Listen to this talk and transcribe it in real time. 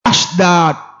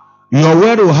that your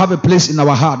word will have a place in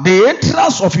our heart. The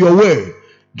entrance of your word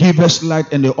give us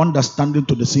light and the understanding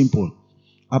to the simple.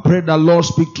 I pray that Lord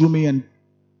speak through me and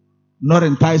not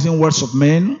enticing words of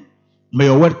men. May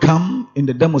your word come in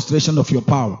the demonstration of your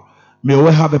power. May your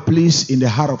word have a place in the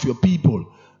heart of your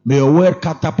people. May your word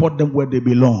catapult them where they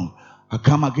belong. I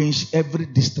come against every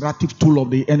distractive tool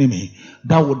of the enemy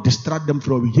that will distract them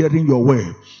from hearing your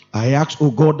word. I ask,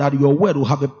 oh God, that your word will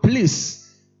have a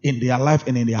place in their life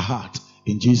and in their heart.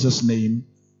 In Jesus' name,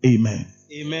 amen.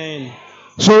 Amen.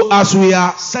 So as we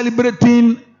are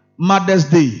celebrating Mother's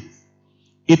Day,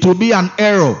 it will be an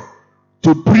error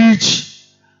to preach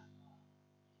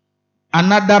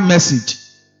another message.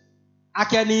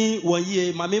 Akeni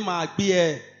wonye mami ma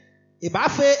gbe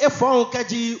ibafe efon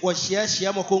kaji wo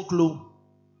share mo konklu.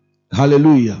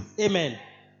 Hallelujah. Amen.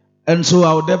 And so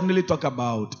I will definitely talk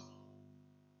about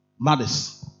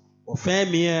mothers.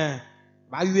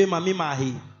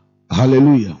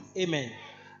 Hallelujah. Amen.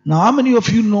 Now, how many of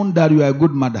you know that you are a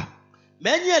good mother?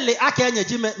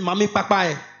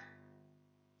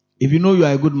 If you know you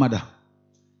are a good mother,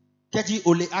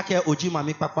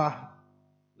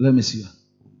 let me see you.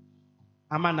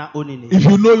 If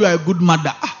you know you are a good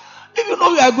mother, if you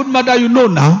know you are a good mother, you know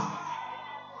now.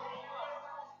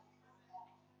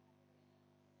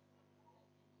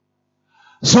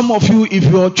 Some of you, if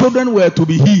your children were to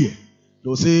be here,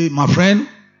 they'll say, my friend,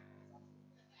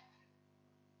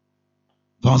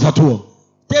 because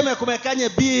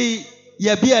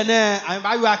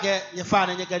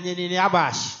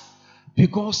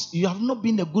you have not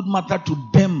been a good mother to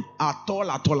them at all.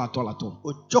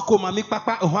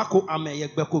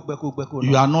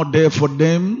 You are not there for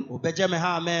them.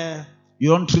 You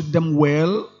don't treat them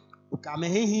well.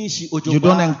 You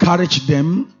don't encourage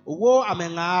them.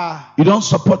 You don't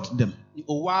support them.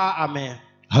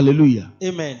 Hallelujah.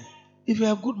 Amen. If you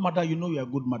are a good mother, you know you are a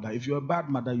good mother. If you are a bad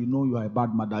mother, you know you are a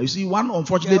bad mother. You see, one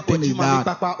unfortunate thing is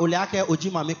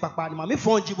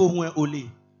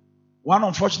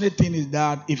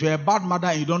that if you are a bad mother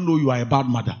and you don't know you are a bad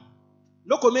mother.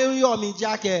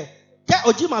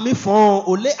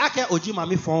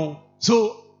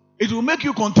 So it will make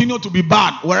you continue to be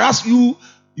bad, whereas you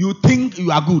think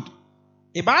you are good.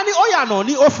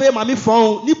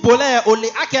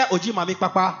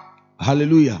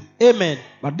 Hallelujah. Amen.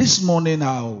 But this morning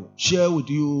I'll share with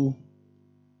you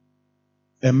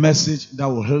a message that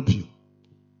will help you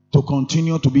to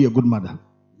continue to be a good mother.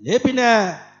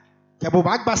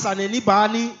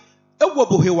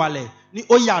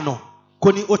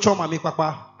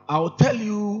 I'll tell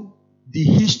you the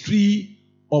history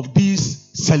of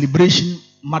this celebration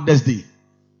Mother's Day.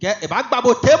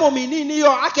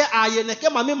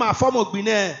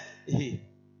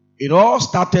 It all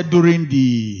started during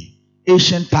the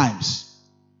ancient times.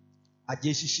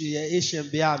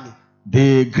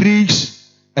 The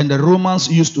Greeks and the Romans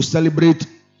used to celebrate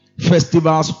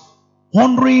festivals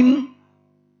honoring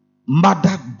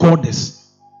Mother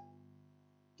Goddess.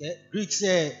 Greeks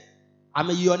say,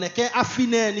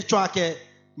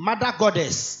 Mother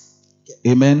Goddess.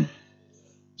 Amen.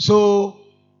 So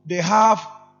they have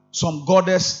some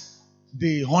goddess,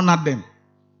 they honor them.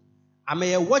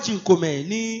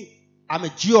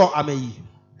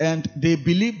 And they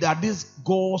believe that these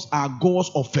gods are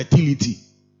gods of fertility.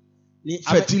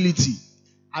 Fertility.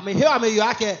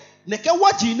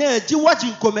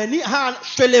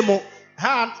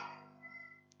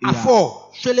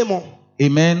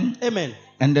 Amen. Amen.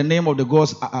 And the name of the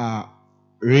gods are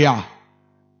Rhea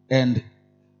and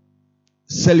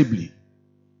Celebre.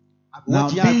 Now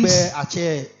these are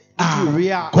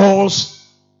gods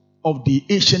of the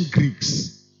ancient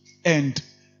Greeks, and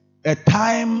a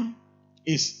time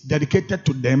is dedicated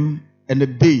to them and a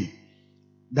day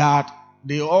that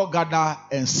they all gather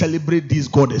and celebrate these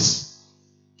goddesses.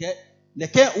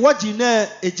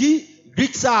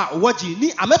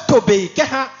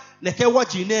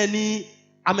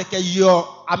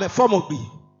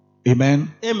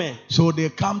 Amen. Amen. So they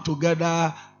come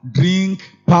together, drink,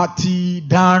 party,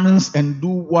 dance, and do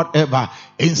whatever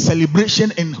in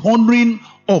celebration and honoring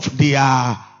of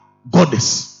their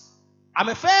goddess.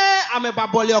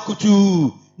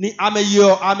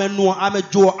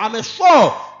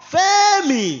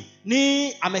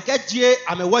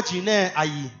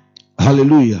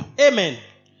 Hallelujah. Amen.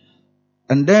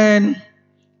 And then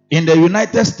in the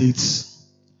United States,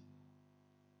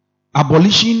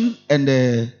 abolition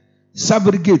and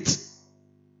suffragette,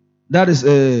 that is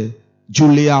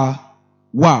Julia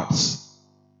Wards,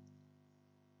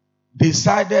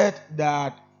 decided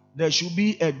that there should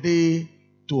be a day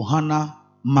to honor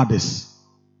mothers.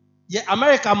 Yeah,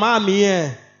 America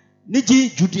mami niji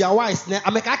Judea wise ne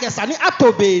ameka ke sani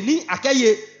atobe ni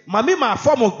akeye mami ma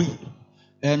form ogbi.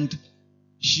 And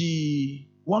she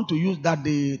want to use that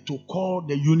day to call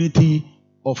the unity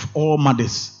of all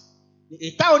mothers.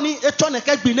 Ita oni echo ne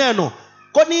ke gbi na no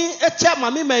koni eche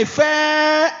mami ma ife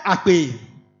ape.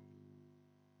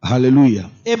 Hallelujah.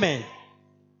 Amen.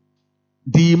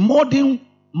 The modern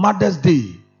Mother's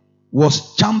Day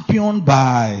was championed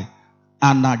by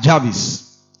Anna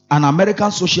Jarvis, an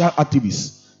American social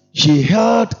activist. She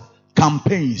held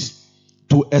campaigns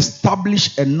to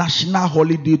establish a national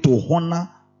holiday to honor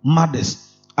mothers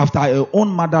after her own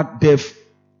mother's death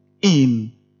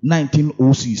in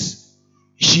 1906.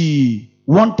 She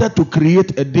wanted to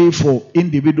create a day for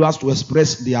individuals to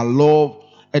express their love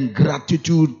and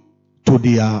gratitude to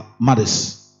their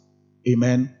mothers.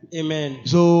 Amen. Amen.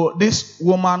 So this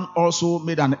woman also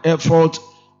made an effort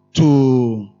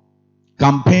to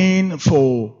campaign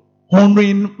for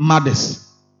honoring mothers.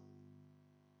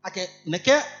 Ake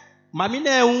neke mami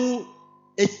na hu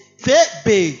efe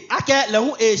be ake le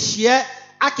hu ehie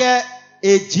ake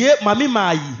ejie mami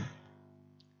mayi.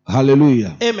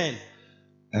 Hallelujah. Amen.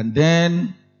 And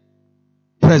then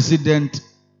President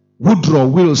Woodrow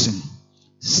Wilson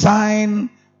signed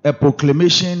a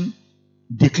proclamation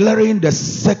declaring the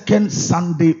second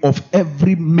Sunday of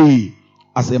every May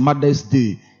as a Mother's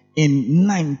Day in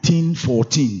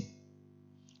 1914.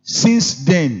 Since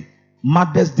then,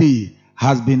 Mother's Day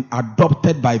has been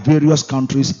adopted by various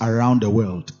countries around the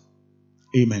world.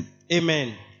 Amen.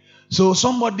 Amen. So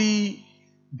somebody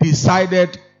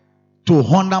decided to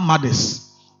honor mothers.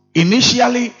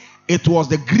 Initially, it was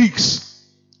the Greeks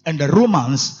and the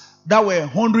Romans that were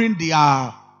honoring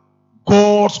their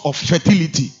gods of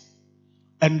fertility.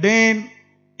 And then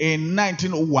in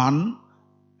 1901,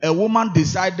 a woman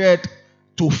decided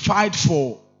to fight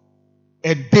for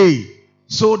a day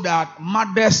so that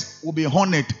mothers will be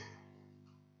honored.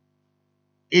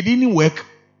 It didn't work.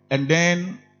 And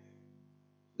then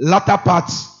latter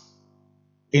parts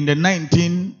in the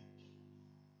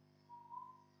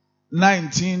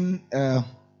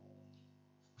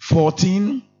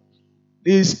 1914,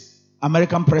 this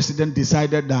American president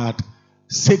decided that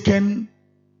second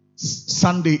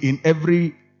Sunday in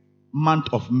every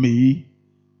month of May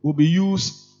will be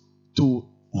used to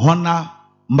honor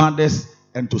mothers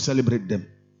and to celebrate them.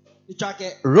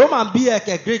 Roman be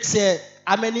ke Greek say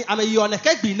ameni ameyo ne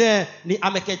ke gbi ne ni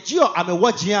ameke jio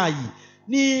amewo jian yi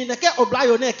ni ne ke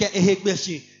oblayo ne ke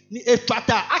ehegbeshi ni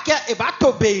etwata ake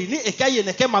ebato be ni ekeye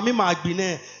ne ke mami ma gbi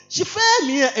ne shi fe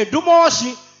mi edumo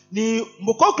shi ni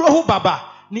mokoklo hu baba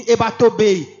ni ebato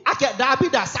be ake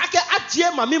dabida sake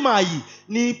ajie mami ma yi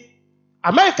ni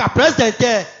America president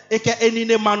eke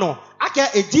enine mano ake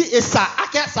eji esa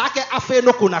ake sake afe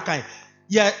no kunakan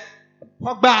ye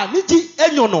Pogba niji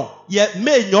enyono ye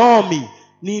me nyomi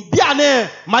ni biane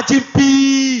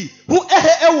majimpi hu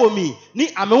ewomi ni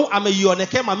ameyo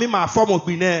neke mami ma form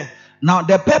ogbine. Now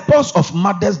the purpose of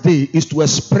Mother's Day is to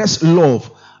express love,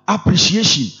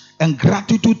 appreciation and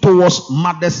gratitude towards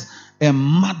mothers and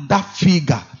mother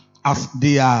figure as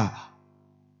they are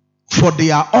for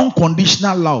their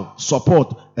unconditional love,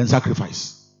 support and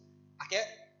sacrifice.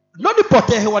 No di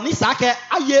pote he woni sake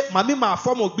aye mami ma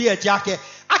form ogbi eje ake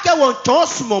won ton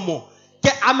sumomo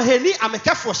ke amheni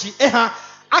amekefoshi eha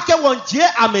ake won je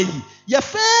ameyi ye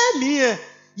fe mi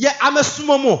ye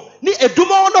amesumomo ni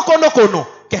edumo noko no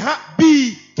ke ha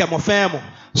bi ke mo femo.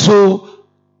 So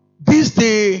this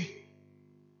day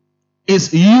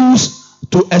is used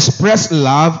to express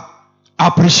love,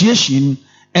 appreciation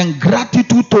and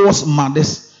gratitude towards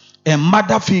mothers and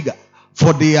mother figure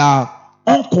for their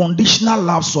unconditional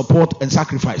love, support and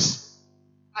sacrifice.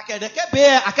 Ake de ke be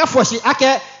ake foshi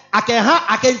ake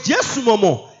Jesu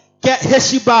momo ke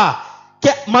heshiba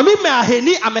ke mami me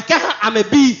aheni ameke ha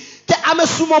amebi ke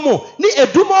amesumomo ni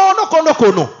edumo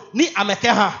noko no ni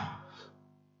ameke ha.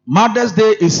 Mother's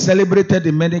Day is celebrated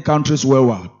in many countries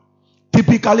worldwide,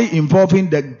 typically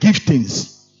involving the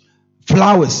giftings,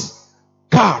 flowers,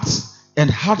 cards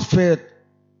and heartfelt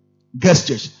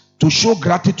gestures to show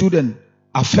gratitude and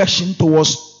affection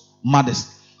towards mothers.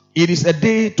 It is a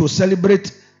day to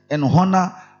celebrate and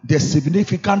honor the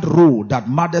significant role that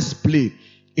mothers play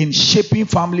in shaping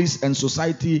families and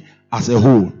society as a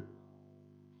whole.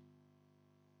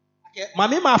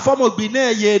 Mami ma form ogbi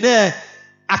ne ye ne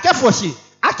akefoshi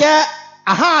ake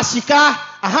aha shika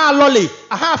aha lolly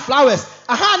aha flowers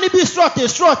aha ni bi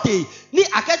srote ni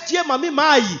akejie mami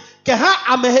mai ke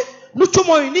ha ame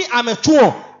nutumo ni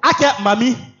ametuo ake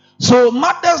mami. So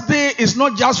Mother's Day is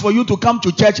not just for you to come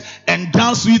to church and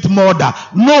dance with mother.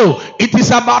 No, it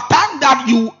is about time that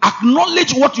you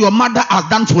acknowledge what your mother has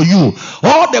done for you.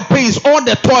 All the pains, all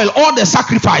the toil, all the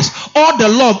sacrifice, all the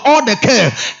love, all the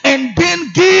care. And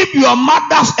then give your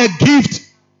mothers a gift.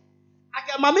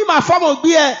 Mami ma form be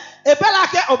e bela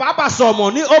ke obaba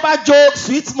somo ni obajo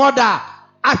sweet mother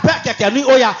apẹ kẹkẹ ni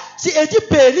oya si eji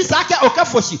pe ni sa ke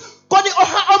okafosi ko ni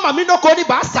oha o mami no ko ni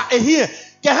ba sa ehie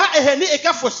ke ha ehe ni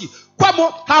ekafosi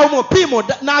kwamo ha mo pimo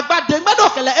na agbade gbedo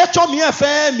kele echo mi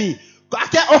efe mi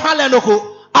ake oha le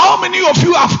noko. How many of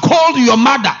you have called your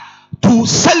mother to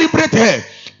celebrate her,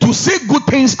 to say good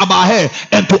things about her,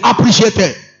 and to appreciate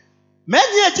her?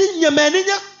 Many eji nyemeni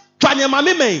nye twanye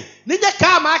mami me ni nye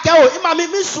ka ma ke o imami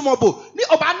mi sumobo ni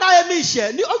obana e mi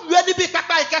hye ni owie ni bi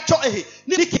kaka ikecho ehe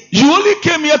ni. You only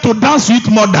came here to dance with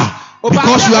mother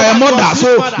because you are a mother,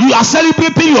 so you are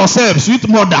celebrating yourself, sweet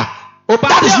mother.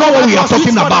 That is not what we are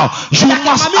talking about. You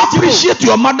must appreciate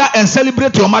your mother and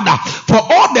celebrate your mother for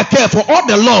all the care, for all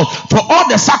the love, for all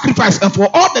the sacrifice, and for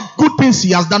all the good things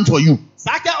she has done for you.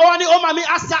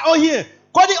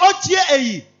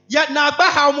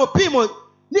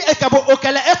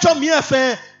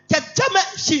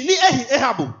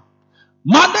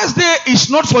 Mother's Day is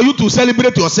not for you to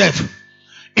celebrate yourself.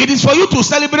 It is for you to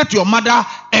celebrate your mother,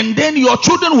 and then your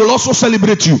children will also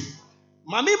celebrate you.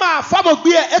 Mami ma famo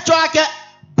gbe eto ake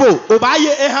bo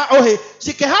obaye eha ohe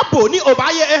sike ha bo ni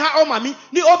obaye eha o mami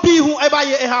ni obi hu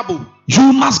ebaye eha bo.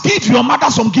 You must give your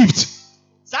mother some gift.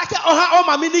 Sake oha o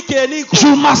mami ni ke ni ko.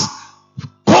 You must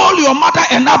call your mother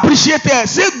and appreciate her.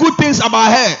 Say good things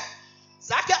about her.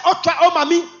 Sake otwa o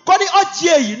mami ko ni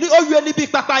ojie yi ni owie ni bi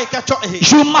papa ikecho ehe.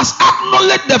 You must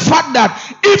acknowledge the fact that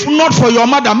if not for your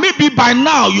mother, maybe by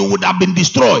now you would have been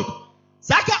destroyed.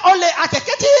 So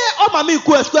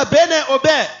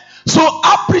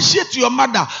appreciate your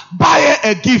mother, buy her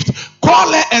a gift,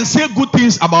 call her and say good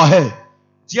things about her.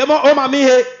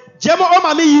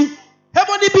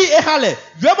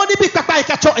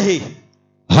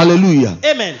 Hallelujah.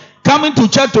 Amen. Coming to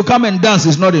church to come and dance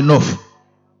is not enough.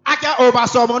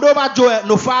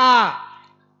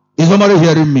 Is somebody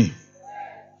hearing me?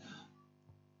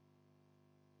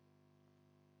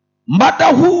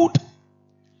 Motherhood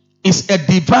is a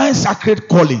divine sacred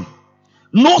calling.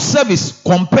 No service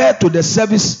compared to the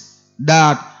service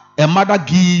that a mother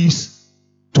gives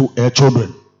to her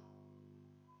children.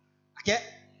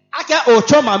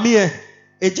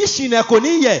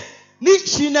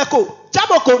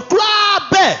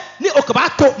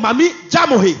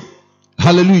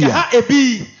 Hallelujah.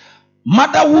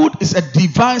 Motherhood is a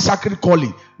divine sacred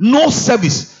calling. No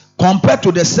service compared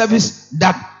to the service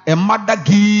that a mother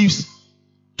gives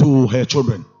to her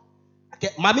children.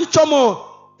 Mami chomo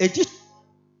eji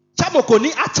chamoko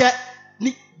ni ache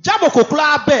ni jamoko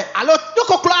kula be alo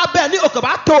doko kula be ni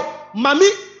okabato mami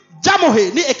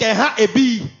jamohe ni ekeha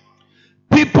ebi.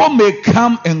 People may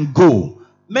come and go,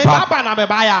 but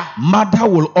mother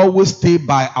will always stay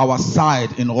by our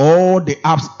side in all the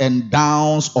ups and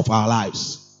downs of our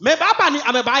lives. Friends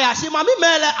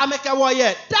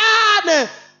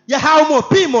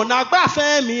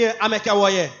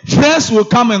will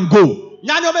come and go.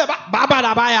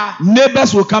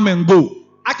 Neighbors will come and go.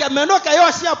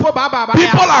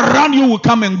 People around you will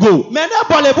come and go.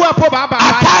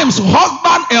 At times,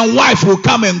 husband and wife will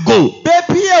come and go.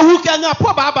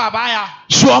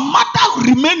 Your mother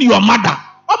remain your mother.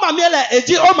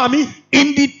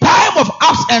 In the time of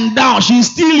ups and downs, she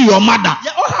is still your mother.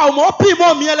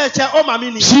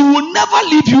 She will never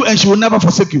leave you and she will never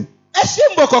forsake you.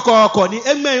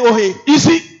 You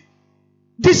see,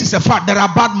 this is a fact. There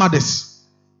are bad mothers.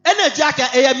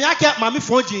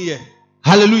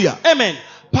 Hallelujah. Amen.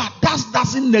 But that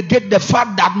doesn't negate the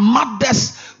fact that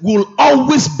mothers will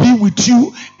always be with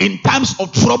you in times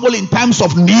of trouble, in times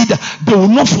of need. They will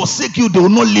not forsake you. They will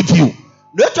not leave you.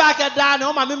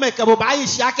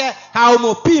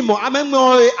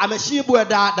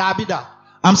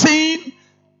 I'm saying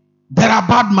there are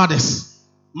bad mothers.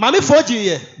 But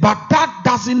that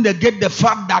doesn't negate the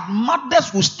fact that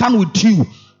mothers will stand with you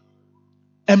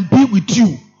and be with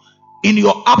you in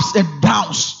your ups and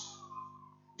downs.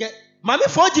 Mami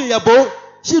foji yabo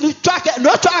she no track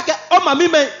no track o mami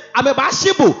me ameba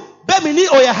shibu be mi ni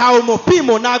oya ha o mo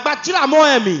pimo na agbachira mo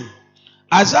emi.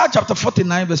 Isaiah chapter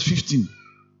 49 verse 15.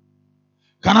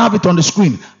 Can I have it on the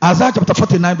screen? Isaiah chapter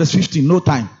 49 verse 15. No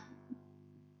time.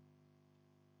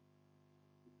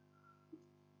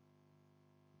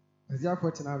 Isaiah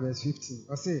 49 verse 15.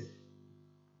 I say,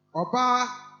 Oba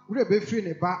ure be free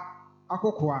ne ba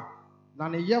akokoa na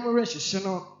ne yam re hyehye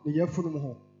no ne yafunu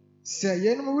ho. Se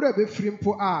yenum ure be free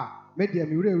mpo a me de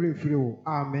me ure free wo.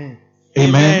 Amen.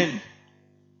 Amen.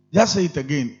 Just say it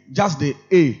again. Just the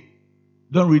A.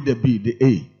 Don't read the B, the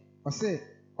A. Ɔse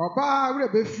ɔbaa wura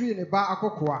bɛfiri ne ba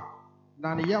akokoa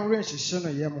na ne yam renhyehye no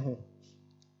yam ho.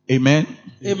 Amen.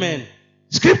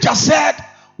 Scripture said,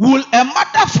 will a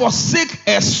mother forsake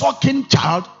a sucking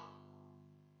child?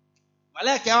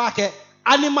 Maleke wake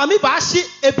ani mami ba shi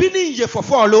ebi ni nje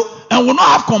fofolo And will not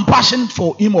have compassion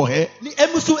for him or her? ni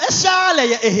emusu esale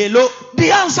ye ehelo.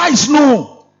 The answer is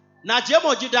no. Na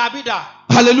jemo jidabida.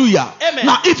 Hallelujah. Amen.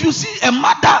 Now, if you see a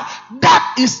mother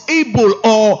that is able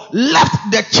or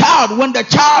left the child when the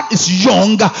child is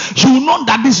young, you will know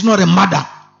that this is not a mother.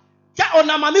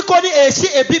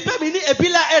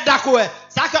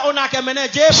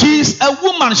 She is a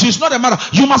woman. She is not a mother.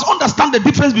 You must understand the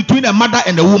difference between a mother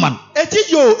and a woman. Not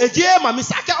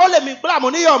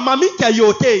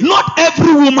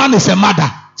every woman is a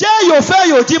mother.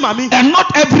 And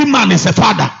not every man is a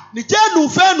father. The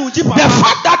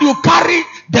fact that you carry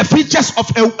the features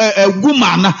of a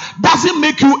woman doesn't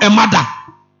make you a mother.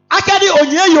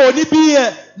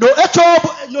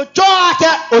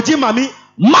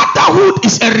 Motherhood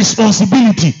is a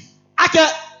responsibility.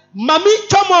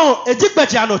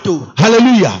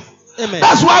 Hallelujah. Amen.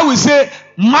 That's why we say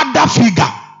mother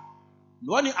figure.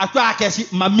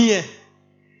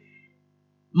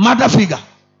 Mother figure.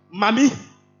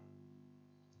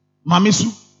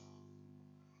 Mamisu.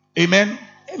 Amen.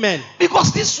 Amen.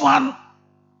 Because this one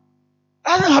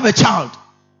doesn't have a child.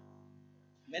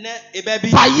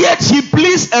 But yet she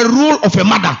plays a role of a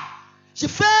mother.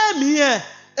 There's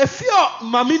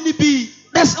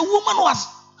a woman who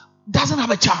doesn't have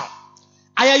a child.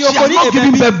 She has not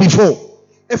given birth before.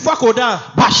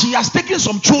 But she has taken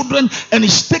some children and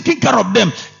is taking care of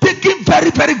them. Taking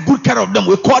very, very good care of them.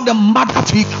 We call them mother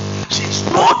figure. She is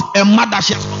not a mother.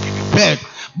 She has not given birth.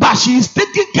 But she is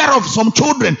taking care of some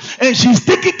children and she is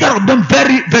taking care of them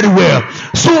very, very well.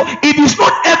 So it is not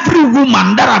every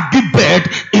woman that has given birth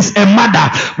is a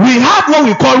mother. We have what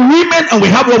we call women and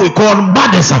we have what we call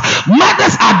mothers.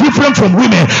 Mothers are different from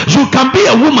women. You can be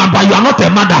a woman but you are not a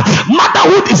mother.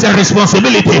 Motherhood is a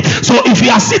responsibility. So if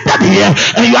you are seated here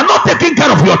and you are not taking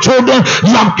care of your children,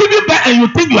 you have given birth and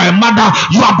you think you are a mother,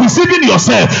 you are deceiving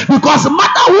yourself. Because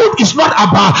motherhood is not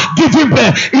about giving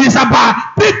birth. It is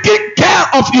about taking care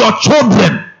of your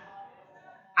children.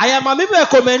 I am a member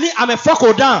comedy. I'm a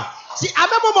focal down. See, I'm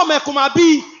a mama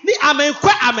kumabi ni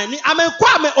amenkwa ameni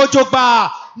amenkwa ame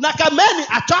ojoba nakameni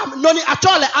atam noni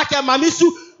atole ake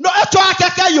mamisu no eto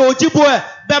akeke yo jibo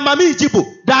be mami jibo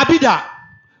dabida.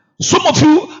 Some of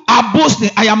you are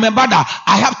boasting, I am a mother,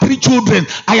 I have 3 children.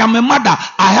 I am a mother,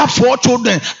 I have 4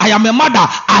 children. I am a mother,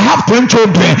 I have 10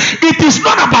 children. It is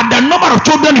not about the number of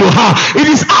children you have. It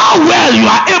is how well you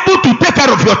are able to take care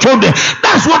of your children.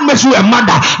 That's what makes you a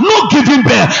mother. Not giving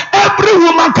birth. Every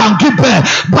woman can give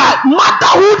birth, but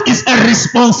motherhood is a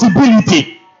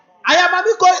responsibility. I am a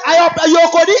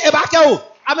yokodi ebakeo.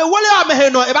 I'm a wole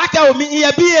ameheno ebakeo mi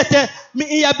iyabi ete mi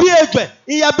iyabi edwe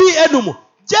iyabi enumu.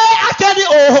 Akeni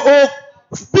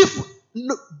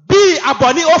be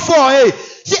aboni ofo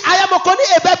si ayamokoni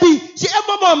ebebi si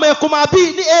emomo me kumabi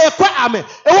ni ekwa ame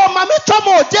ewo mami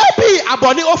tomo bi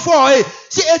aboni ofo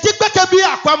si ejigbeke bi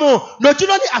akwamo no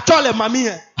juno ni atole mami.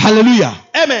 Hallelujah.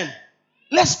 Amen.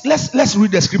 Let's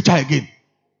read the scripture again.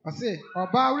 I say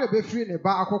oba wure be free ne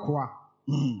ba akokoa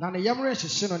na ne yam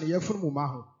renhyehye no ne yafunu mu ma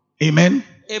ho. Amen.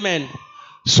 Amen.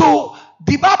 So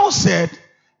the Bible said,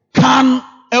 can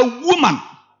a woman,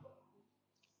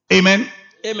 amen,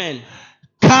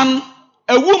 can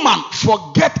a woman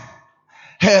forget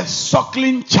her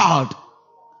suckling child?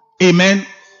 Amen.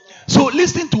 So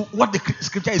listen to what the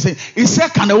scripture is saying. It said,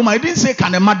 can a woman? It didn't say,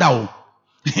 can a mother?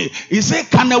 It said,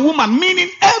 can a woman? Meaning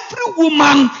every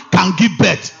woman can give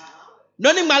birth.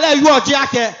 Noni male you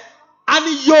ojiake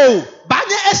ani yo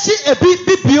banye esi ebi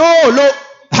lo.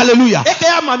 Hallelujah.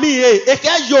 Eke mami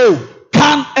eke yo.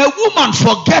 Can a woman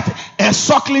forget a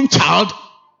suckling child?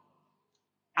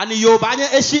 And you banye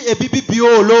eshi ebi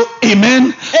lo.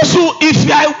 Amen. So if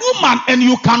you are a woman and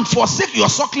you can forsake your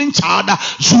suckling child,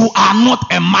 you are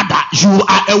not a mother. You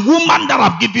are a woman that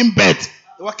have given birth.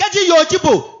 Wakaji yo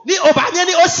jibo ni obanye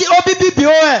ni osi obi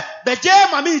beje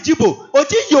mami jibo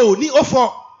oji yo ni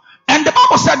ofo. And the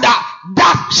Bible said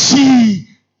that she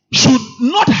should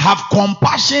not have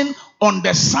compassion on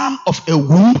the son of a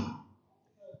womb.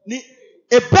 Ni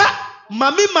eba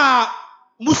mami ma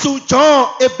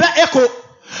musunjon eba eko.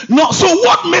 No, so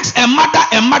what makes a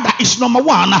mother is number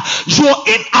 1, your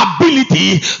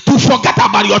inability to forget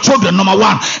about your children, number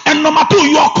 1. And number 2,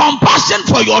 your compassion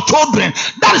for your children.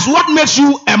 That is what makes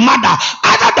you a mother.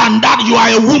 Other than that, you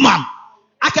are a woman.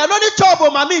 I can only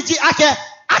trouble mamiji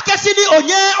ake sini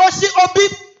onye osi obi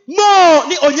mo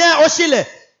ni onye osile.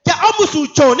 Ke Ke omusu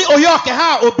cho ni oyo ke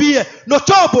ha obi no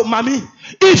chobo mami.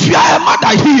 If you are a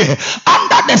mother here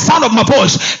under the sound of my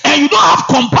voice and you don't have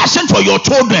compassion for your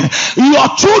children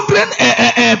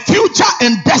future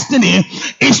and destiny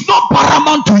is not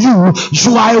paramount to you.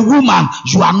 You are a woman,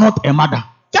 you are not a mother.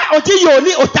 Ka oji yo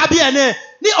ni otabi ene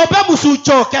ni obe musu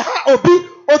cho ke ha obi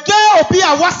obi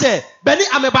awase beni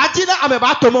amebaji na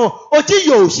amebatomo oji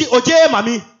yo si oje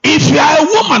mami. If you are a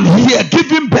woman here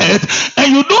giving birth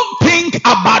and you don't think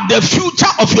about the future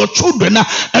of your children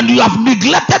and you have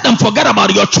neglected and forget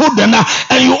about your children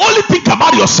and you only think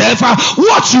about yourself,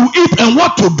 what you eat and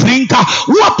what to drink,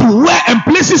 what to wear and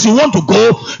places you want to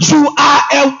go, you are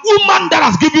a woman that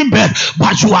has given birth,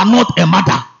 but you are not a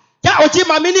mother. Ya oji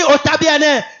mami ni otabi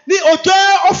ene ni oje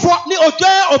ofo ni oje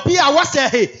obi awase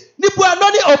he ni bua no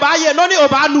ni obaye no ni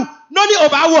obanu no ni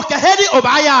obawo ke he ni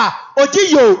obaya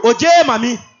oji yo oje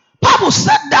mami. Bible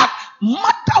said that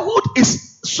motherhood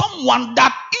is someone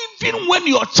that even when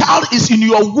your child is in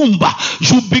your womb,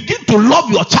 you begin to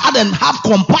love your child and have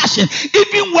compassion,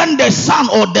 even when the son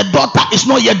or the daughter is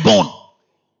not yet born.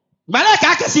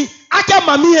 Malaka akasi aka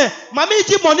mami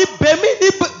ji moni bemi ni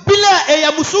bile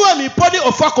eya musu mi poni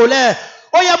ofakole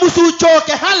oya musu cho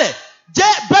ke hale je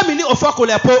bemi ni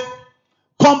ofakole po.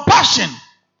 Compassion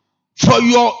for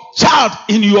your child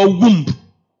in your womb.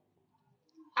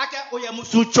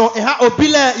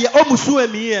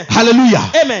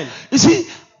 Hallelujah. Amen. You see,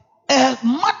 a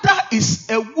mother is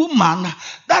a woman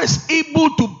that is able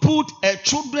to put her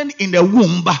children in the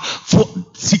womb for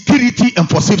security and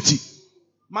for safety.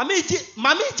 Mami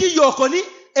ji yokoni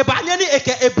ebanyani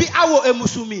eke ebi awo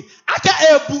emusumi aka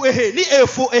ebu ehe ni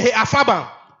efo ehe afaba.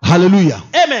 Hallelujah.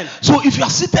 Amen. So if you are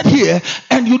seated here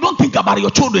and you don't think about your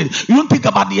children, you don't think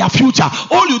about their future,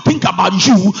 all you think about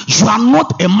you are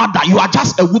not a mother. You are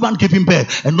just a woman giving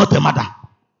birth and not a mother.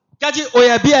 Kaji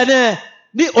oyebi ene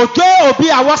ni ojo obi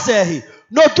awase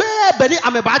no ojo beni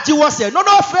amebaji wase no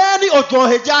fe ni ojo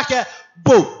heja ke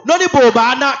bo no ni bo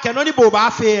ba na ke no ni bo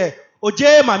ba fe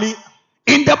oje mami.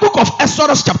 In the book of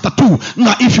Exodus chapter 2,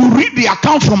 now if you read the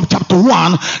account from chapter 1,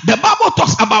 the Bible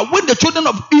talks about when the children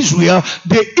of Israel,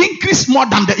 they increased more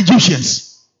than the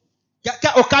Egyptians. And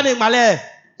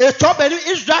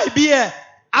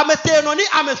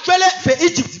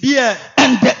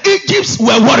the Egypts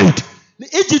were worried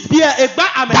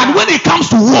that when it comes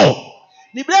to war,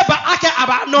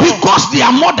 because they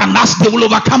are more than us, they will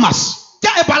overcome us. So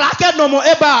the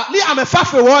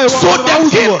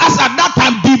king as at that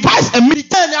time devised a means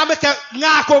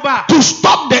to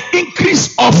stop the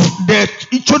increase of the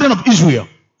children of Israel.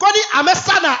 So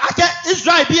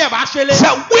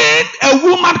when a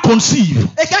woman conceives, he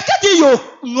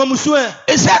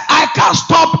said, I can't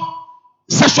stop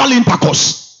sexual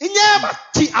intercourse.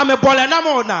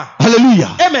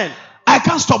 Hallelujah. Amen. I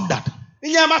can't stop that.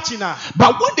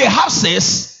 But when they have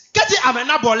sex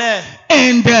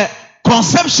and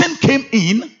conception came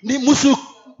in, there's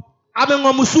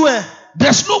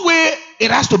no way it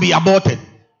has to be aborted.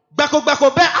 But one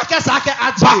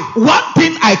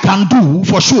thing I can do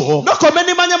for sure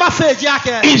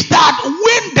is that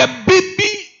when the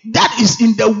baby that is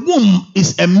in the womb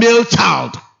is a male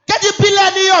child,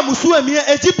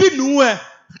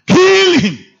 kill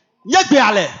him.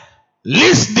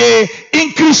 Lest they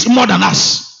increase more than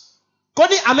us.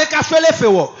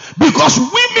 Because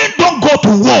women don't go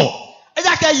to war. It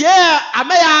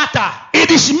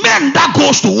is men that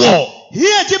goes to war. So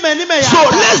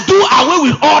let's do away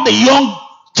with all the young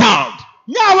child.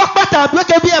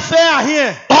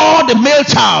 All the male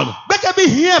child.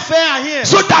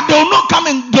 So that they will not come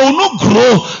and they will not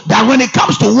grow, that when it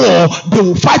comes to war, they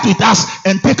will fight with us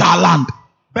and take our land.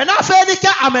 Bible said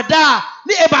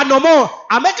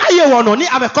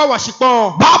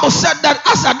that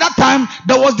as at that time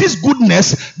there was this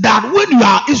goodness that when you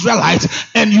are Israelites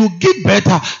and you give birth,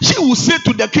 she will say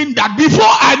to the king that before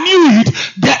I knew it,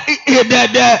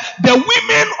 the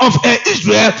women of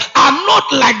Israel are not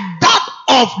like that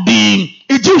of the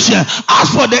Egyptian.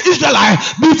 As for the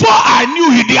Israelites, before I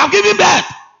knew it, they have given birth.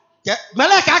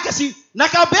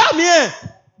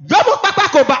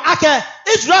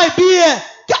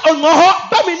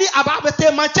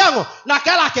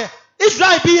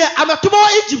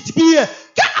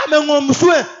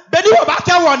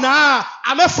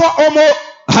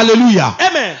 Hallelujah.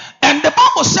 Amen. And the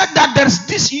Bible said that there's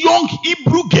this young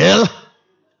Hebrew girl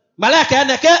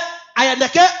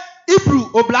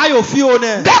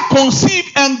that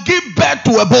conceived and gave birth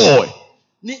to a boy.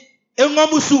 Now,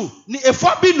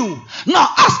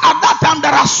 as at that time,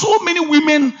 there are so many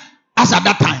women as at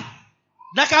that time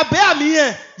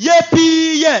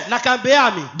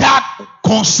that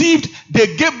conceived,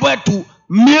 they gave birth to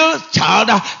male child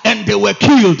and they were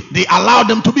killed. They allowed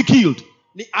them to be killed.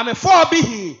 Ni ame fo bi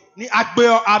hi ni agbe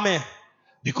ame.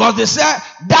 Because they said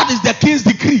that is the king's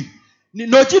decree. Ni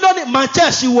noji no ni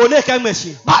manche shi wo ne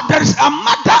kangmeshi. But there is a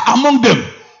mother among them.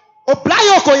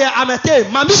 Oplayo ko ye amete,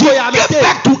 mami She ko ye gave amete.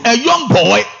 back to a young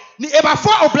boy. Ni eba fo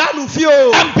oblanu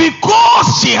fio. And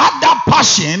because she had that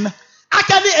passion,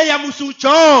 Akani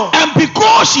eyamusuncho. and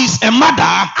because she's a mother,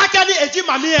 Akani eji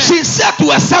mami e. she said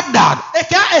to herself that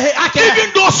Eke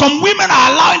even though some women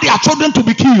are allowing their children to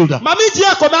be killed, mami ji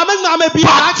ko mame bi.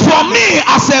 but for me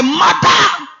as a mother,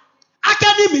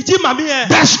 Akani mi ji mami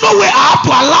e. there's no way I have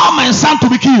to allow my son to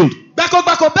be killed.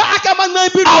 Bako be akama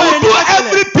na bi. I will do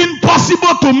everything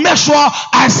possible to make sure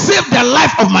I save the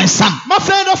life of my son. Ma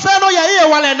fe no ye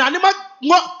wale na ni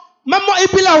ma mo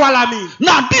ibila wala mi.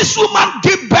 Now this woman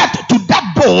gave birth to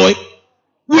that boy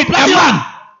with a man,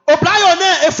 Oplayo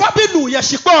ne efo bi nu ye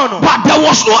shikpo no. but there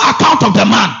was no account of the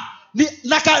man. Ni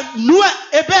naka nu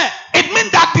ebe. It means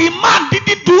that the man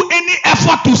didn't do any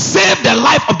effort to save the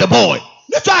life of the boy.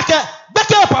 Ni to ake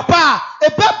beke papa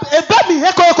ebe mi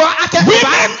he ko ake.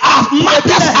 Women are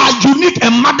mothers are unique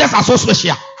and mothers are so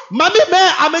special. Mami me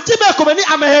ameji me ko ni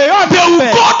ameheyo. They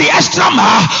will go the extra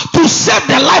mile to save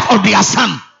the life of their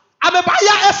son. Ameba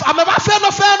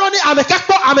fe no ni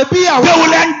amekakpo amebiya. They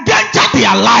will endanger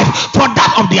their life for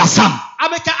that of their son.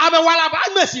 Amewala ba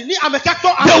mesi ni amekakpo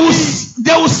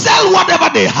They will sell whatever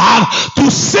they have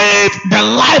to save the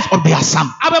life of their son.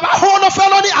 ameba ho no fe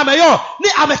no ni ameyo ni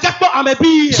amekakpo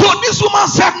amebiya. So this woman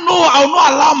said, no, I will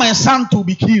not allow my son to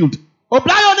be killed.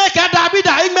 Obrayo ne ka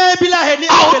Davida ime bila he ni.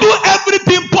 I will do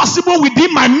everything possible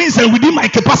within my means and within my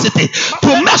capacity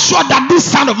to make sure that this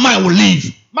son of mine will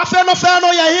live. Ma fe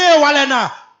no ya he wale na.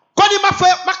 Koni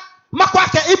ma kwa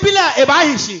ke ibila e ba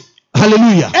hishi.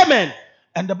 Hallelujah. Amen.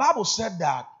 And the Bible said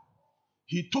that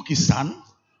he took his son,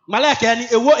 Malaka ni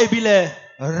ewo ebile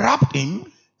wrapped him,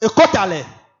 ekotale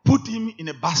put him in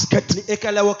a basket, ni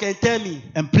ekele wo kentemi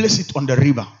and placed it on the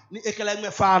river. ni ekele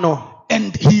mefa no.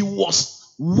 And he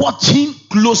was watching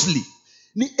closely.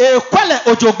 Ni ekwele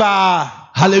ojogba.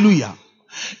 Hallelujah.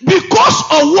 Because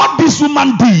of what this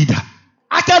woman did,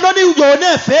 Akano ni yo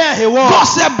ne fe he wo. God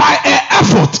said, by her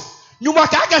effort, Nyuma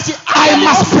ka akasi I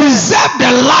must preserve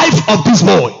the life of this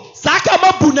boy. Saka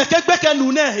ma bu ne kegbeke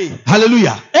nu ne he.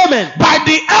 Hallelujah. Amen. By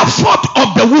the effort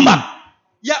of the woman,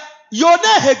 Ya yo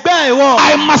ne he gba e wo.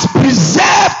 I must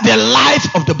preserve the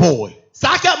life of the boy.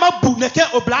 Saka ma bu ne ke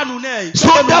oblanu ne. So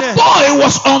the boy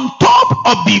was on top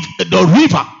of the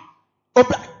river,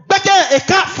 Beke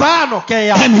eka fa no ke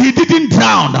ya. and he didn't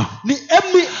drown. Ni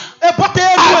emi ebote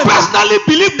I personally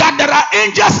believe that there are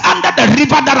angels under the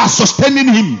river that are sustaining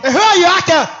him. Ehe ya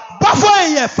ke bafo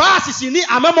ye fa sisi ni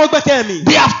amemo gbeke mi.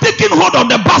 They have taken hold of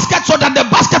the basket so that the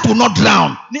basket will not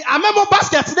drown. Ni amemo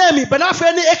basket na mi bena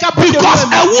fe ni eka Because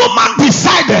a woman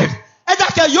decided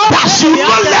that she will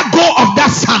not let go of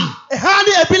that son. And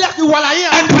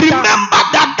remember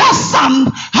that that son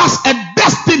has a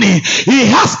destiny, he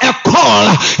has a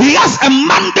call, he has a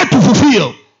mandate to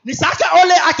fulfill.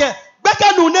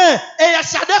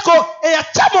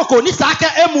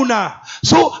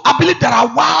 So I believe there are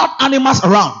wild animals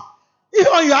around. They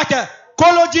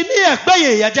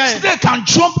can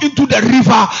jump into the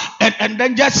river and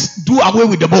then just do away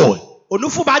with the boy.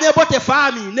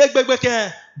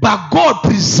 But God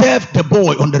preserved the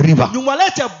boy on the river.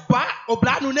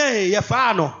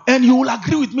 And you will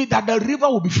agree with me that the river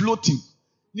will be floating.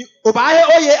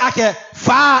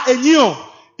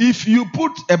 If you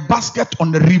put a basket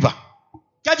on the river,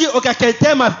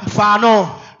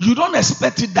 you don't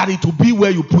expect it that it will be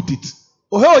where you put it.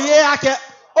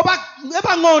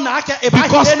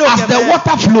 Because as the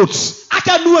water floats,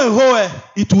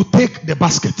 it will take the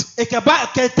basket.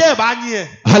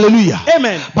 Hallelujah.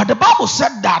 Amen. But the Bible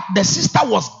said that the sister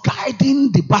was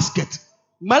guiding the basket.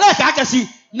 And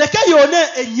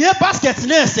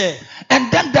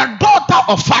then the daughter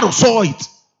of Pharaoh saw it.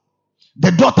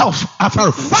 The daughter of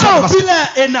Pharaoh saw the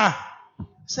basket.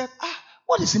 Said,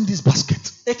 what is in this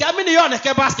basket?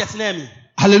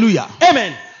 Hallelujah.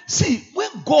 Amen. See, when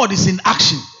God is in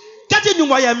action,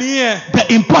 the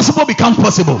impossible becomes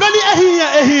possible. Because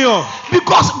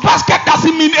basket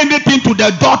doesn't mean anything to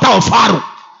the daughter of Pharaoh.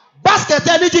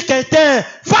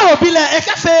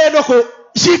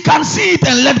 She can see it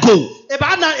and let go.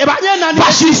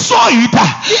 But she saw it,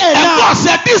 and God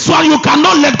said, this one you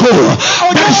cannot let go.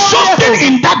 There is something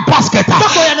in that basket that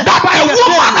a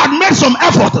woman had made some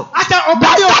effort.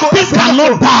 That thing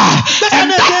cannot die. And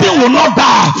that thing will not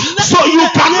die. So you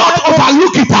cannot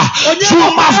overlook it.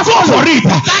 You must go for it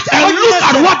and look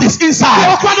at what is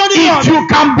inside. If you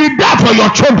can be there for your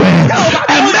children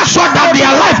and make sure that their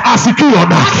life are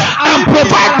secured and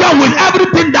provide them with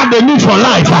everything that they need for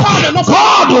life,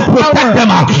 God will protect them.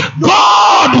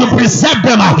 God will preserve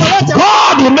them.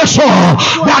 God will make sure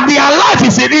that their life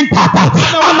is intact.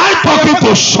 Am I talking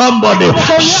to somebody?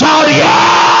 Shout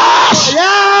yes!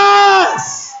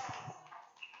 Yes.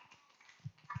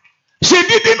 She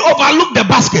didn't overlook the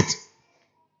basket.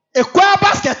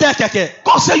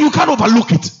 God said you can't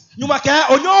overlook it.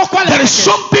 There is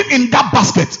something in that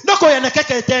basket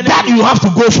that you have to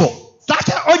go for.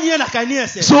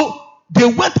 So they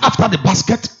went after the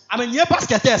basket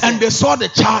and they saw the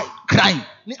child crying.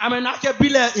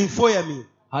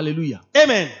 Hallelujah.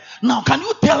 Amen. Now, can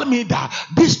you tell me that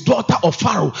this daughter of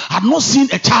Pharaoh had not seen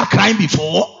a child crying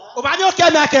before?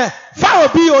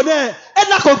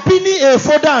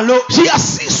 She has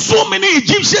seen so many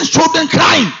Egyptian children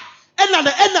crying.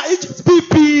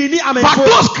 But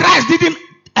those cries didn't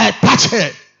touch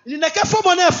her.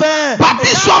 But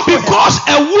this one, because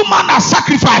a woman has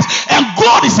sacrificed and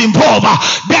God is involved,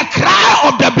 the cry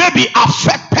of the baby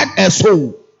affected her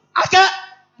soul.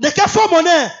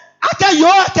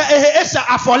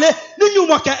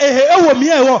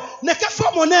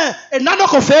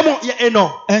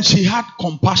 And she had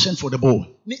compassion for the boy.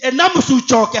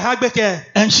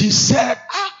 And she said,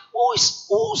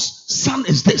 whose son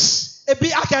is this?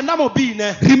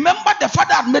 Remember, the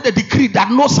father had made a decree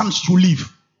that no son should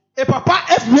live. Said,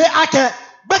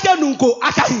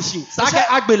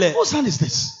 whose son is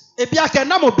this?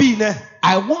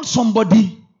 I want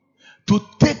somebody to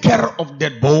take care of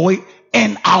that boy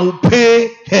and I'll pay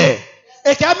her.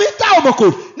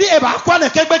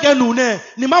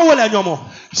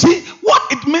 See, what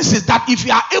it means is that if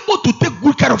you are able to take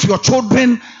good care of your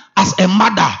children as a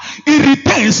mother, in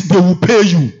returns they will pay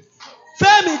you.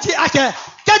 In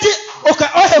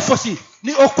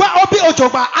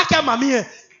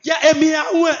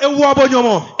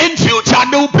future,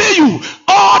 they will pay you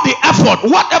all the effort,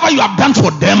 whatever you have done for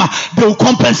them, they will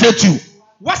compensate you.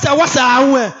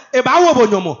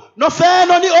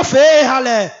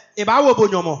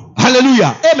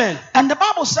 Hallelujah. Amen. And the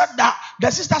Bible said that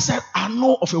the sister said, I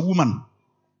know of a woman.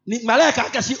 He said,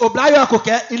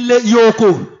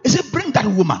 bring that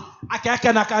woman.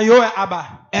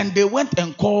 And they went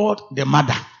and called the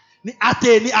mother.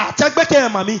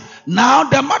 Now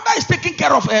the mother is taking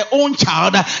care of her own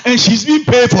child and she's being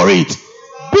paid for it.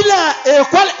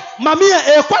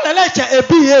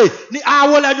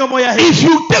 If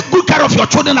you take good care of your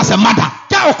children as a mother,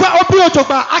 in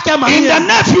the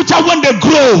near future when they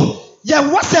grow, they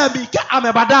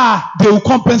will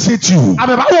compensate you. They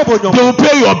will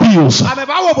pay your bills.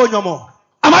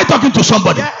 Am I talking to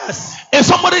somebody? Yes. Is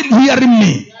somebody hearing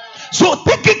me? So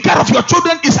taking care of your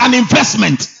children is an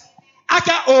investment.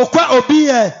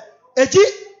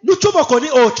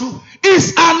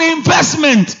 It's an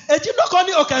investment.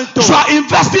 So are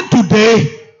investing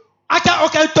today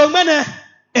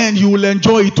and you will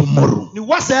enjoy it tomorrow.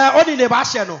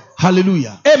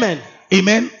 Hallelujah. Amen.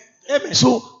 Amen. Amen.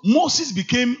 So Moses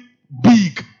became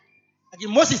big.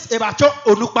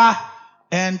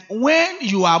 And when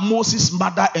you are Moses'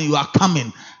 mother and you are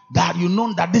coming, that you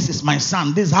know that this is my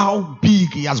son, this is how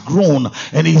big he has grown,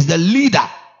 and he's the leader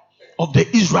of the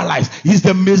Israelites, he's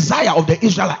the Messiah of the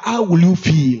Israelites, how will you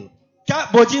feel?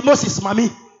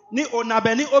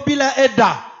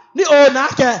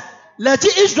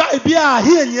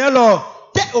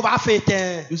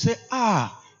 You say,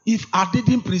 if I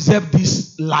didn't preserve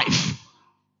this life,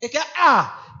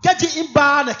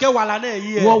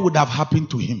 what would have happened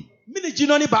to him?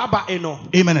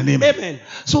 Amen and amen. Amen.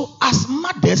 So as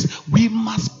mothers, we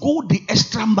must go the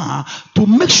extra mile to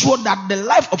make sure that the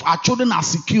life of our children are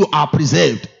secure, are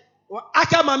preserved.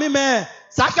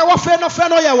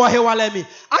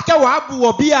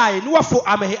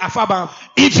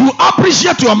 If you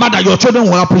appreciate your mother, your children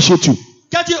will appreciate you.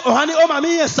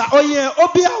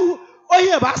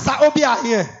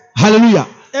 Hallelujah.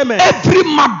 Amen. Every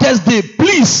Mother's Day,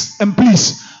 please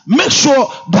make sure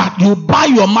that you buy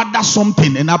your mother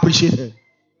something and appreciate her.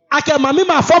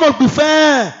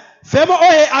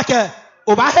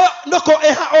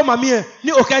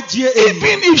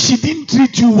 Even if she didn't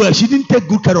treat you well, she didn't take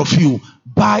good care of you,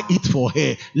 buy it for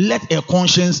her. Let her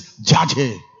conscience judge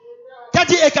her.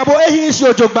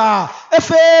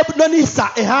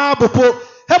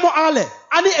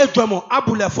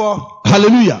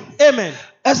 Hallelujah. Amen.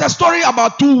 There's a story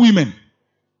about two women.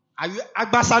 The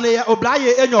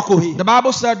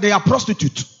Bible said they are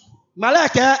prostitutes.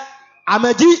 Hallelujah.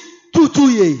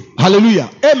 Hallelujah.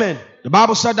 Amen. The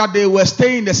Bible said that they were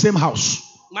staying in the same house.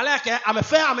 Maleke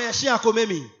amefe ameyeshia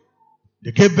komemi.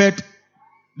 They gave birth.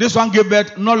 This one gave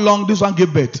birth. Not long, this one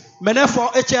gave birth.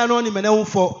 Menefo echeno ni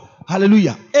menewfo.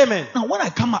 Hallelujah. Amen. Now when I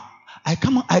come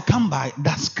by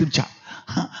that scripture,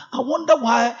 I wonder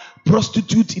why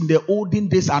prostitutes in the olden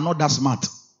days are not that smart.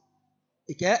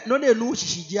 Ike no ne nu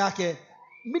shishiji ake.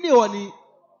 Mini woni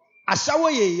ashawo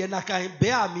ye na kan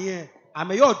be amie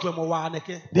ameyo dwemo wa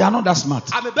aneke. They are not that smart.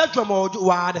 Amebe dwemo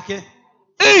wa aneke.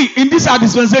 Hey, in this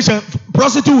dispensation,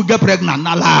 prostitute will get pregnant.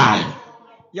 Not lie.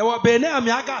 They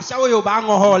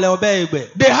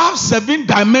have 7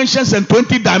 dimensions and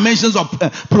 20 dimensions of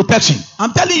protection.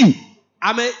 I'm telling you.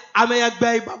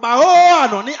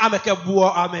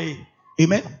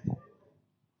 Amen.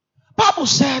 Bible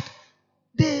said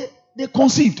they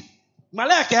conceived.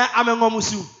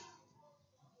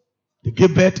 They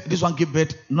gave birth. This one gave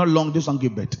birth. Not long, this one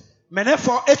gave birth.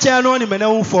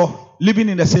 Living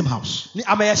in the same house.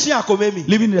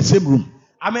 Living in the same room.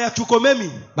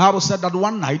 Bible said that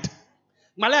one night,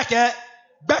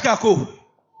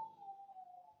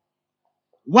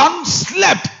 one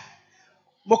slept.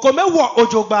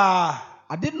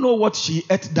 I didn't know what she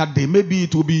ate that day. Maybe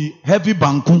it will be heavy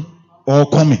banku or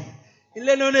komi.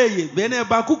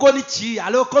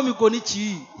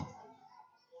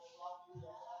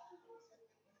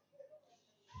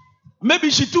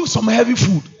 Maybe she took some heavy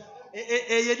food.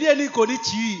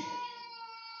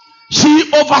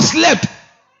 She overslept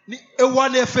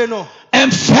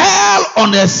and fell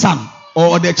on her son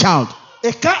or the child.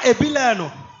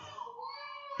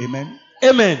 Amen.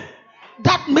 Amen.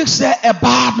 That makes her a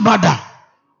bad mother.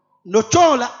 It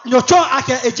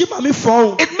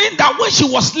means that when she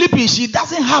was sleeping, she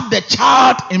doesn't have the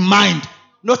child in mind.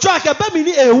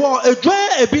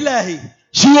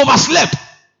 She overslept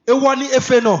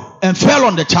and fell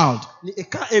on the child.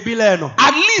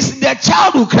 At least the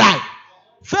child will cry.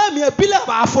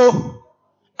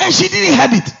 And she didn't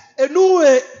have it.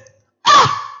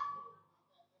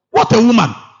 What a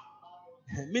woman.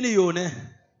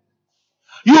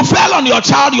 You fell on your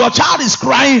child is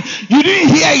crying, you didn't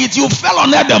hear it, you fell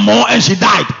on her the more and she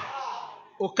died.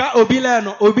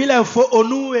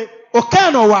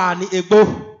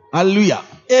 Hallelujah.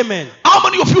 Amen. How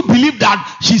many of you believe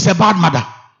that she's a bad mother?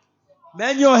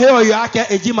 Let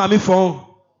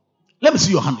me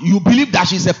see your hand. You believe that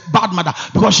she's a bad mother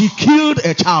because she killed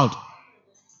a child.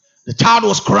 The child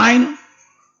was crying.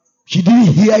 She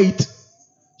didn't hear it.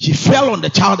 She fell on the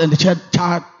child and the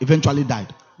child eventually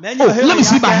died. Let me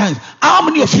see by hands. How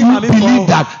many of you believe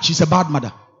that she's a bad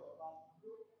mother?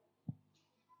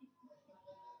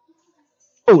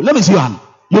 Oh, let me see your hand.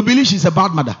 You believe she's a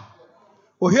bad mother?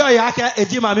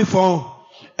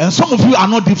 And some of you are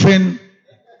not different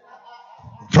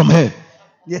from her.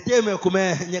 Some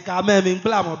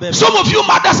of you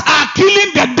mothers are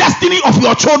killing the destiny of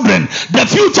your children, the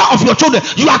future of your children.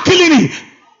 You are killing it.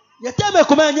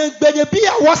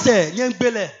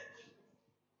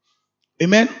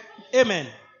 Amen. Amen.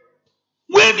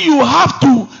 When you have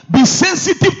to be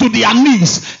sensitive to their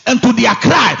needs and to their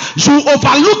cry, you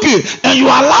overlook it and you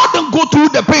allow them go through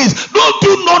the pains. Don't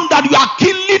you know that you are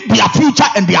killing their future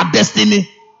and their destiny?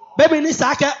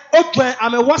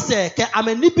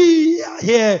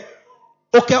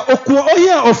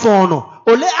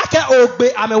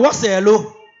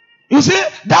 You see,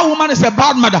 that woman is a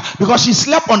bad mother because she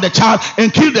slept on the child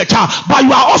and killed the child. But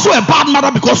you are also a bad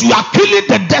mother because you are killing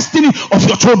the destiny of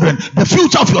your children, the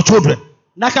future of your children.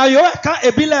 Hallelujah.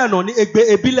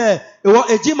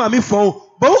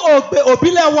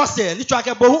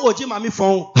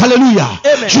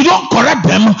 Amen. You don't correct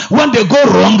them when they go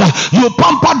wrong. You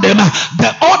pamper them.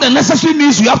 All the necessary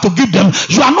needs you have to give them.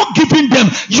 You are not giving them.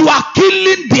 You are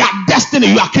killing their destiny.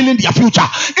 You are killing their future.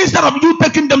 Instead of you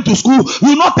taking them to school,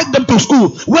 you not take them to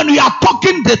school. When we are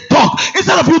talking, they talk.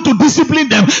 Instead of you to discipline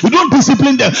them, you don't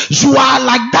discipline them. You are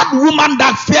like that woman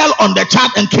that fell on the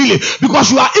child and kill it because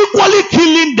you are equally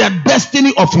killing the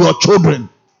destiny of your children.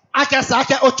 Ake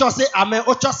sake ocho se ame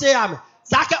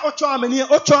sake ocho ameni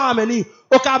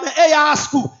okame eya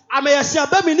school ame yesia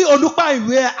be mi ni onukpa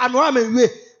iwe ame wa me iwe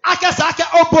ake sake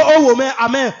obo owo me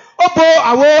ame obo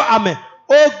awo ame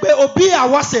ogbe obi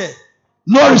awose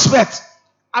No respect,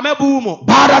 ame buumo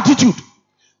bad attitude.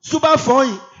 Super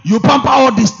phone You pamper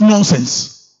all this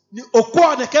nonsense. ni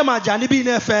okwo ne kema jani bi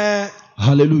na fe.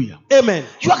 Hallelujah. Amen.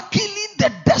 You are killing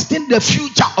the destiny, the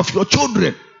future of your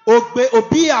children. Ogbe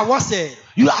obi awose.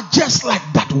 You are just like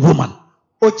that woman.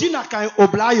 And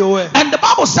the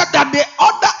Bible said that the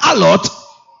other harlot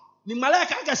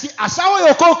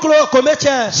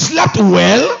slept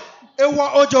well,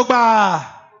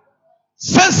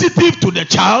 sensitive to the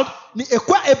child, Ni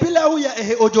ekwa ebile hu ya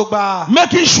ehe ojogba.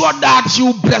 Making sure that she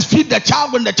will breastfeed the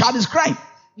child when the child is crying.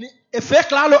 Ni efe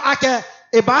klalo ake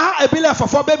eba ebile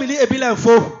fofo be mi ni ebile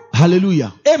mfo.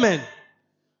 Hallelujah. Amen.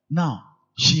 Now,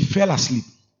 she fell asleep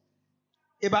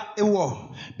Eba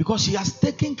ewo. because she has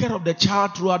taken care of the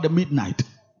child throughout the midnight.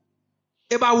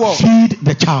 Eba wo. Feed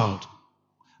the child.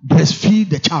 Breastfeed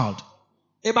the child.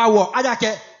 Eba wo.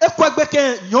 Ajake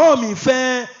ekwegbeke nyomi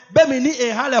fe be mi ni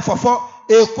ehale fofo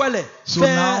ekwele. So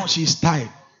now she's tired.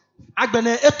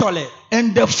 Agbene etole.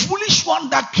 And the foolish one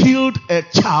that killed a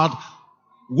child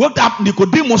woke up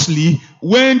Nicodemously,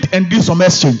 went and did some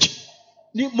exchange.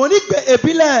 Ni monigbe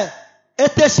ebile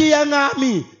eteshi yanga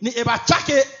mi ni eba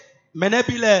chake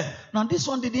menebile. Now this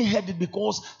one didn't hear it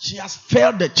because she has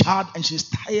failed the child and she's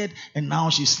tired and now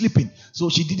she's sleeping. So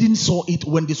she didn't saw it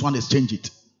when this one exchanged it.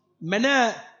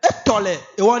 Mene etole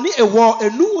ewoni ewo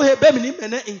enu he be mi ni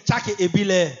mene inchake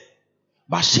ebile.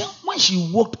 But when she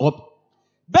woke up,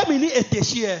 Be mi ni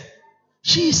eteshi e.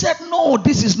 she said, "No,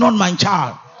 this is not my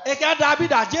child. Eka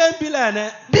Davida je bile ne.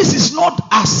 This is not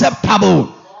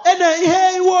acceptable. Ene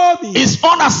ihe iwo mi. It's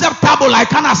unacceptable. I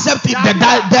can't accept it,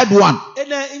 the dead one."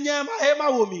 Ene inyema hema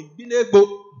wo mi bi na egbo.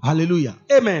 Hallelujah.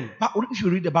 Amen. But if you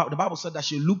read about the Bible said that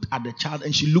she looked at the child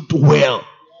and she looked well.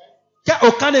 Ke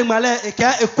okane male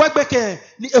eka ekwegbeke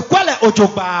ni ekwele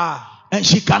ojogba. And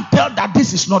she can tell that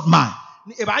this is not mine.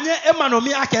 Ni ebanye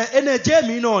emanomi ake ene je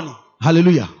mi no ni.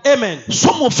 Hallelujah. Amen.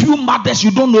 Some of you mothers,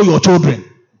 you don't know your children.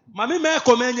 Mami me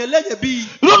komenye lenye bi.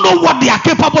 You don't know what they are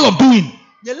capable of doing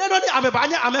Nyeleno ni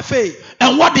amebanye amefe.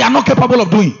 and what they are not capable of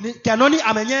doing. Ni kenoni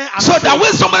amenye amefe. So that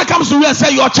when somebody comes to you and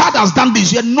say, "Your child has done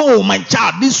this," you say, "No, my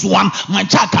child, this one, my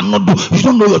child cannot do." You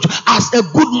don't know your child. As a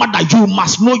good mother, you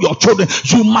must know your children.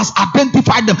 You must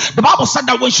identify them. The Bible said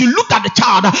that when she looked at the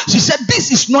child, she said, "This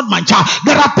is not my child."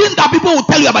 There are things that people will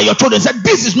tell you about your children. Say,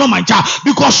 "This is not my child,"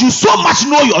 because you so much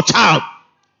know your child.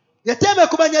 Yeteme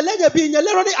kumenye lenye bi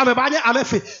nyeleno ni amebanye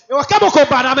amefe. Ewa kabo ko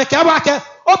bana mekeba ke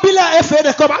obile efe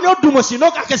ne ko banyo dumosi no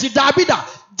ka kesi Davida.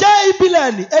 Je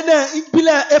ibile ni ene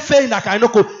ibile efe na ka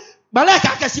inoko.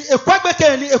 Maleka kesi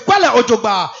ekwegbeke ni ekwele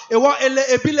ojogba. Ewo ele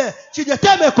ebile chi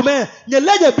yeteme kumenye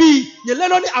nyelenye bi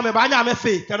nyeleno ni amebanye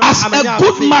amefe. As a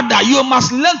good mother, you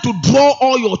must learn to draw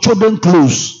all your children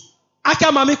close.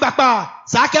 Aka mami papa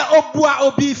sake obua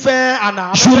obi fe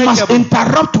ana. You must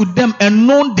interact with them and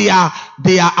know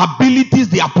their abilities,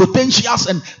 their potentials,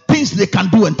 and things they can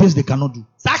do and things they cannot do.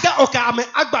 Sake oka ame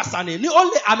agbasane ni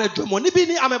ole ame dwomo ni bi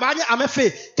ni amebanye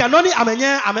amefe kanoni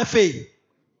amenye amefe.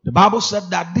 The Bible said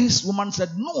that this woman said,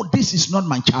 "No, this is not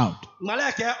my child."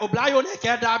 Maleke oblayo ne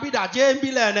ke Davida je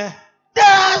mbile ne.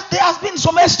 There has been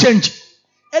some exchange.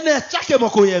 Ene chake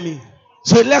moko yemi.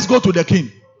 So let's go to the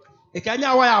king.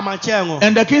 Ekanya wa ya manchengo.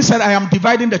 And the king said, "I am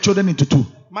dividing the children into two."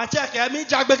 Mancheke mi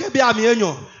jagbeke bi ami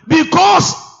enyo.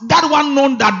 Because that one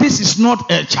known that this is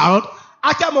not a child,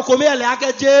 Aka moko me ele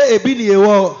ake je ebi ni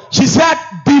ewo. she said,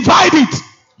 "Divide it."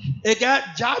 Eke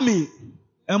jami.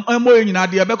 Jami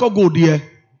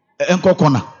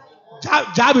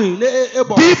ne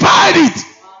ebo. Divide it.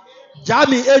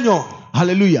 Jami enyo.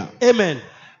 Hallelujah. Amen.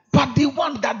 But the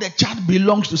one that the child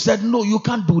belongs to said, "No, you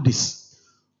can't do this."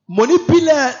 Moni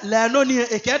bile le no ni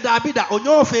eke Davida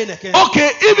onyo fe ne ke.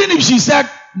 Okay, even if she said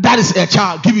that is a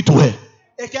child, give it to her.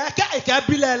 Eke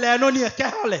bile le no ni eke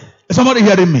hale. Is somebody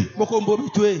hearing me? Moko mbo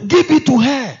bitwe. Give it to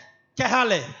her. Ke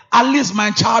hale. At least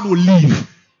my child will live.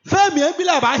 Fe mi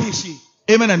bile ba hishi.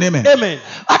 Amen and amen. Amen.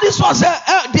 And this one said,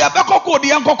 "The abekoko the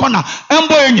ankokona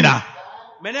embo enyina."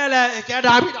 Menele eke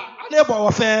Davida ane bo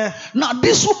wo fe. Now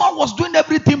this woman was doing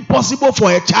everything possible for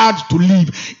a child to live.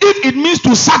 If it means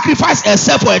to sacrifice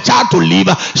herself for a child to live,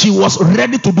 she was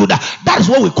ready to do that. That is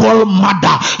what we call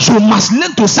mother. You must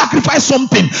learn to sacrifice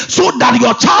something so that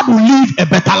your child will live a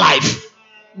better life.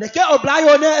 Neke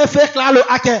oblayo ne efe klalo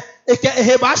ake eke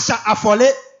eheba sha afole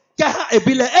ke ha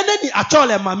ebile ene ni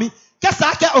achole mami ke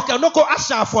sa ake okenoko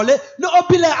asha afole no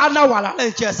obile ana wala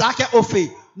lenche sa ake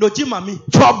ofe no ji mami.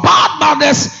 For bad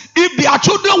mothers, if their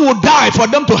children will die for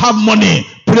them to have money,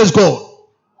 praise God.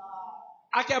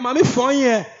 Ake mami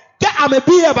fonye ke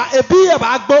amebiye ba ebiye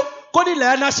ba agbo ko ni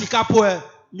le na sika po e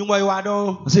nyumo iwa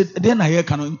don. I said, "Then I hear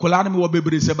kanu nkola na me wo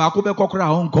bebre se ba ko be kokora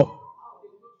honko."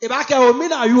 Ibake o mi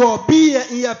na you obi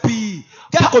e pi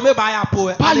ke ko me ba ya po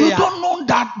e. But you don't know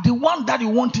that the one that you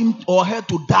want him or her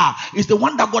to die is the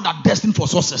one that God has destined for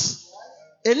success.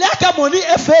 Eleke moni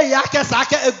efe ya ke sa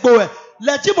ke egbo e.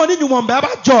 Leji moni nyumo mba ba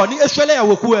jo ni eswele ya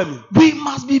woku emi. We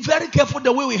must be very careful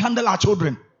the way we handle our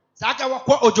children. Sake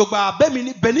wako ojogba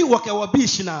beni woke wo bi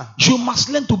shina. You must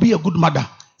learn to be a good mother.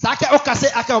 Sake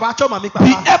okase ake oba cho mami Be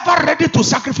papa. ever ready to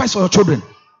sacrifice for your children.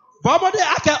 Bomode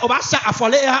ake oba sha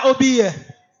afole ya obi e.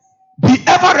 Be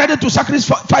ever ready to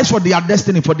sacrifice for their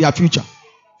destiny, for their future.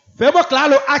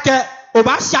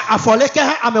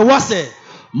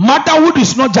 Motherhood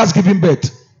is not just giving birth.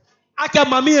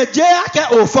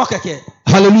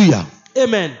 Hallelujah.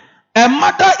 Amen. A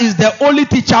mother is the only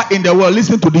teacher in the world.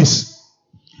 Listen to this.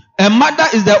 A mother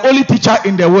is the only teacher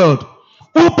in the world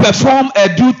who performs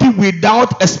a duty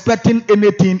without expecting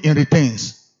anything in return.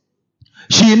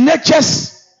 She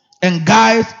nurtures and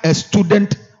guides a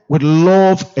student with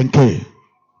love and care.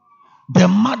 The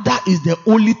mother is the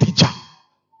only teacher.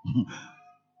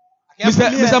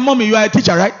 Mr. Mommy, you are a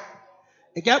teacher, right?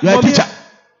 You are a teacher.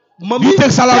 Do you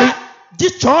take salary? Do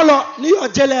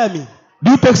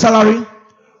you take salary?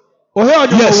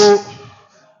 Yes.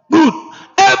 Good.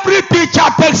 Every teacher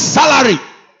takes salary.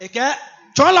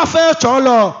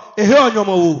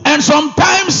 And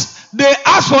sometimes they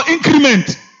ask for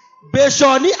increment. But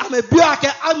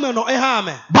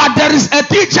there is a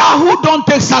teacher who don't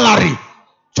take salary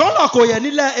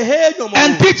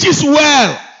and teaches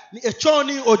well.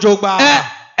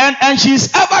 And she is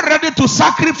ever ready to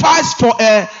sacrifice for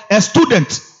a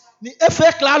student and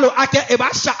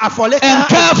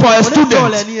care for a student.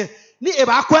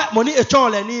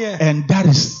 And that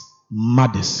is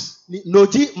mothers.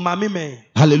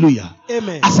 Hallelujah.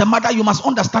 Amen. As a mother, you must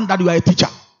understand that you are a teacher.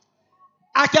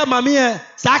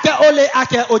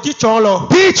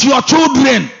 Teach your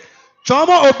children.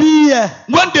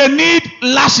 When they need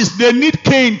lashes, they need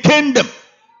cane. Cane them.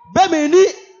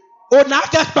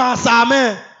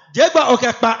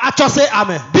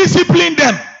 Discipline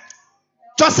them.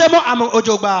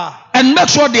 And make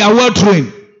sure they are well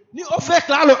trained. So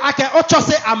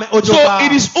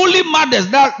it is only mothers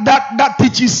that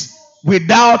teaches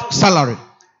without salary.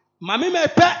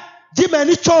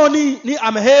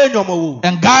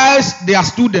 And guys, they are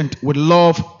students with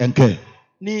love and care.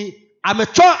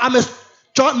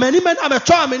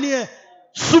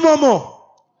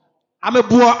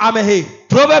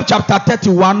 Proverbs chapter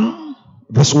 31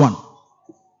 verse 1.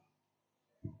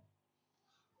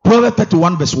 Proverbs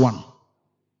 31 verse 1.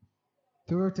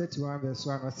 Proverbs 31 verse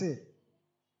 1. I say,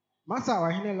 Masa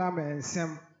wahine lama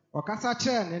ensem wakasa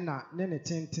chere ne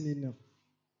tintini.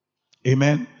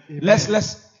 Amen.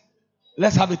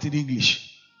 Let's have it in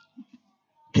English.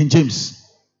 King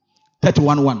James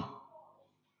 31:1.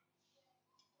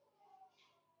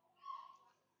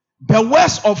 The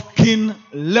words of King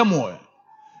Lemuel,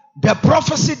 the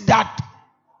prophecy that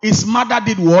his mother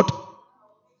did what?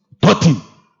 Taught him.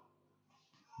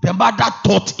 The mother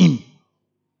taught him.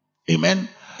 Amen.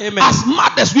 Amen. As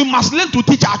mothers, we must learn to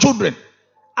teach our children.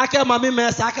 Listen,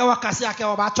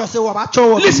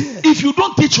 if you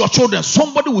don't teach your children,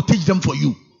 somebody will teach them for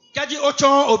you.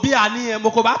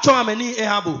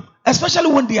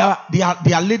 Especially when they are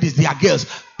ladies, they are girls.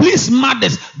 Please,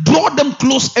 mothers, draw them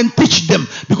close and teach them.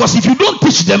 Because if you don't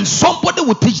teach them, somebody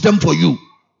will teach them for you.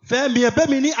 A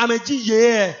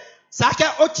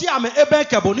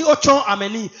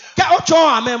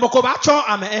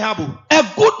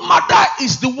good mother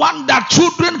is the one that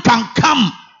children can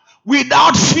come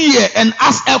without fear and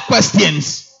ask her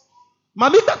questions.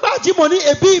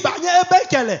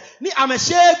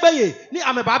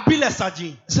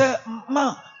 Say,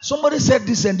 ma, somebody said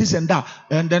this and this and that,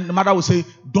 and then the mother will say,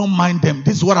 don't mind them,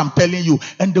 this is what I'm telling you,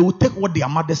 and they will take what their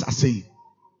mothers are saying.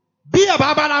 If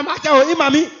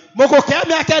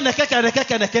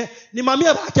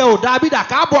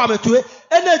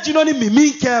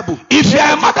you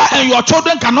are a mother and your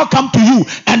children cannot come to you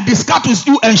and discuss with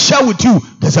you and share with you,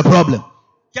 there's a problem.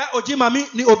 I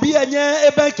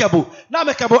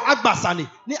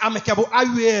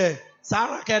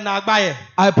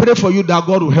pray for you that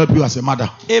God will help you as a mother.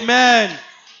 Amen.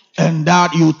 And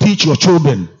that you teach your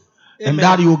children. Amen. And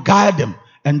that you guide them.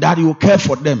 And that you care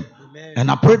for them. Amen. And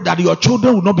I pray that your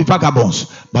children will not be vagabonds,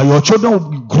 but your children will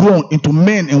be grown into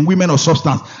men and women of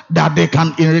substance, that they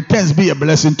can in return be a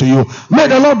blessing to you. May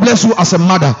the Lord bless you as a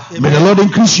mother. Amen. May the Lord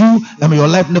increase you, and may your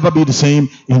life never be the same.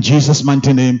 In Jesus'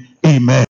 mighty name, amen.